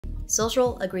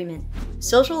Social agreement.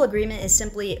 Social agreement is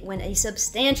simply when a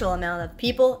substantial amount of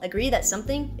people agree that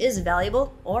something is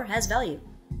valuable or has value.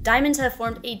 Diamonds have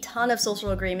formed a ton of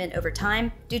social agreement over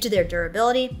time due to their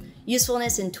durability,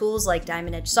 usefulness in tools like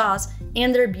diamond-edged saws,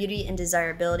 and their beauty and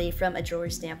desirability from a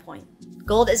jewelry standpoint.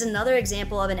 Gold is another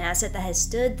example of an asset that has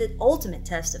stood the ultimate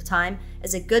test of time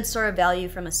as a good store of value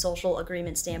from a social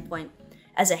agreement standpoint,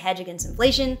 as a hedge against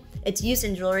inflation, its use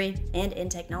in jewelry, and in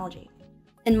technology.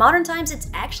 In modern times, it's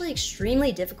actually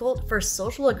extremely difficult for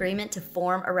social agreement to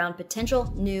form around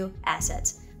potential new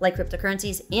assets, like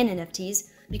cryptocurrencies and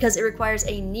NFTs, because it requires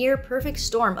a near-perfect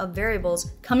storm of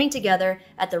variables coming together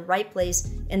at the right place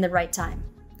in the right time.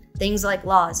 Things like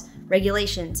laws,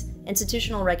 regulations,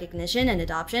 institutional recognition and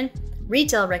adoption,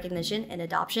 retail recognition and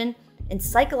adoption, and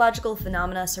psychological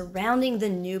phenomena surrounding the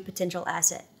new potential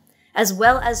asset, as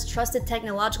well as trusted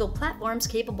technological platforms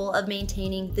capable of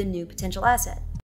maintaining the new potential asset.